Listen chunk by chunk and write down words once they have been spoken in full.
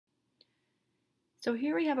So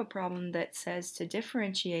here we have a problem that says to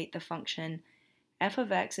differentiate the function f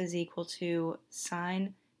of x is equal to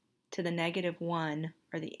sine to the negative 1,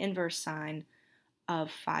 or the inverse sine,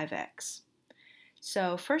 of 5x.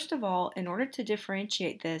 So first of all, in order to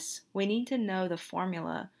differentiate this, we need to know the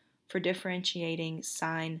formula for differentiating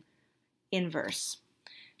sine inverse.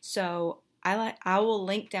 So I will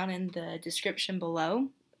link down in the description below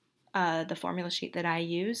the formula sheet that I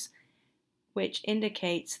use, which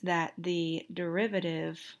indicates that the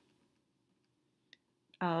derivative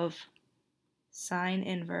of sine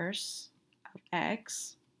inverse of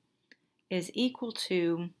x is equal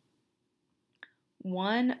to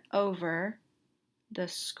 1 over the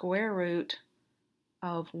square root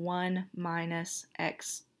of 1 minus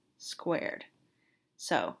x squared.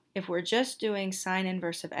 So if we're just doing sine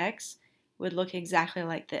inverse of x, it would look exactly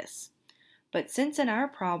like this. But since in our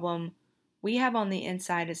problem we have on the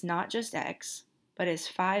inside is not just x, but is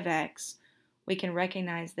 5x, we can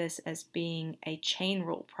recognize this as being a chain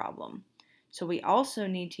rule problem. So we also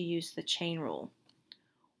need to use the chain rule,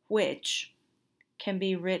 which can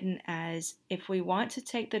be written as, if we want to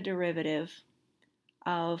take the derivative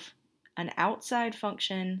of an outside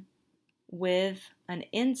function with an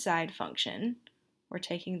inside function, we're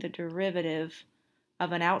taking the derivative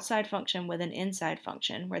of an outside function with an inside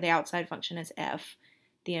function, where the outside function is f,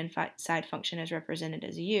 the inside function is represented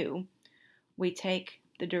as u. We take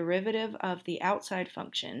the derivative of the outside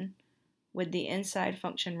function with the inside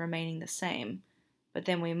function remaining the same, but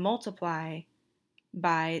then we multiply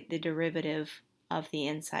by the derivative of the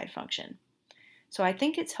inside function. So I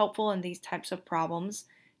think it's helpful in these types of problems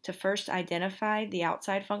to first identify the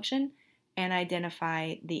outside function and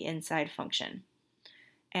identify the inside function.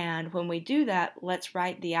 And when we do that, let's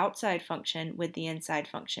write the outside function with the inside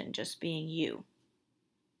function just being u.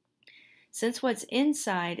 Since what's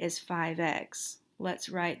inside is 5x, let's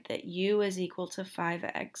write that u is equal to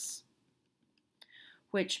 5x,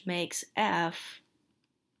 which makes f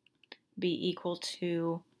be equal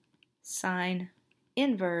to sine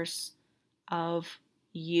inverse of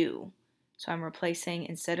u. So I'm replacing,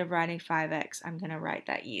 instead of writing 5x, I'm going to write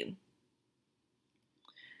that u.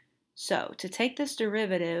 So to take this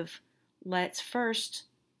derivative,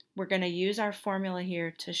 we're going to use our formula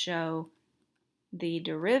here to show the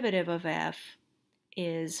derivative of f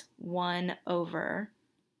is 1 over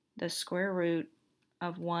the square root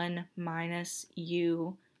of 1 minus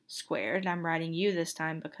u squared. I'm writing u this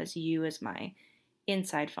time because u is my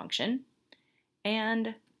inside function.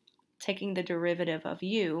 And taking the derivative of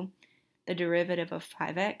u, the derivative of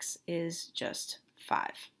 5x is just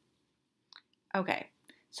 5. Okay,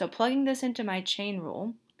 so plugging this into my chain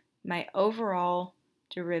rule, my overall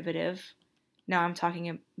derivative, now I'm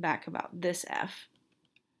talking back about this f,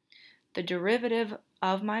 the derivative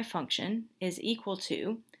of my function is equal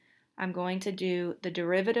to, I'm going to do the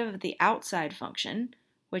derivative of the outside function,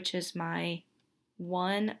 which is my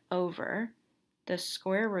 1 over the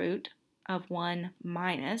square root of 1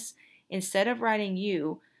 minus, instead of writing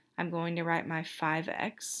u, I'm going to write my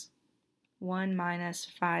 5x, 1 minus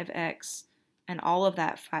 5x, and all of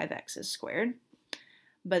that 5x is squared.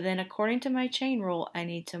 But then according to my chain rule, I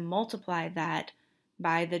need to multiply that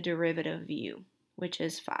by the derivative of u, which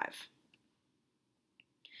is 5.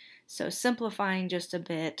 So simplifying just a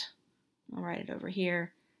bit, I'll write it over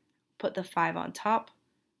here, put the 5 on top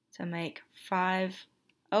to make 5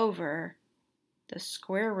 over the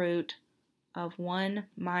square root of 1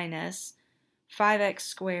 minus 5x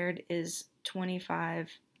squared is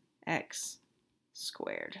 25x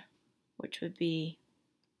squared, which would be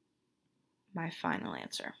my final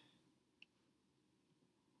answer.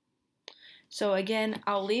 So again,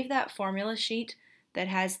 I'll leave that formula sheet that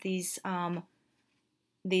has these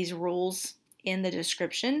rules in the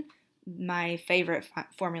description, my favorite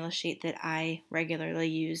formula sheet that I regularly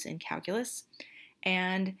use in calculus.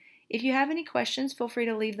 And if you have any questions, feel free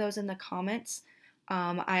to leave those in the comments.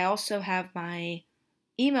 I also have my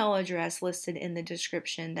email address listed in the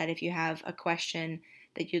description, that if you have a question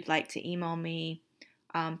that you'd like to email me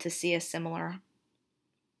to see a similar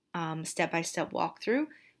step-by-step walkthrough,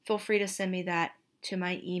 feel free to send me that to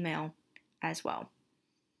my email as well.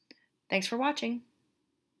 Thanks for watching.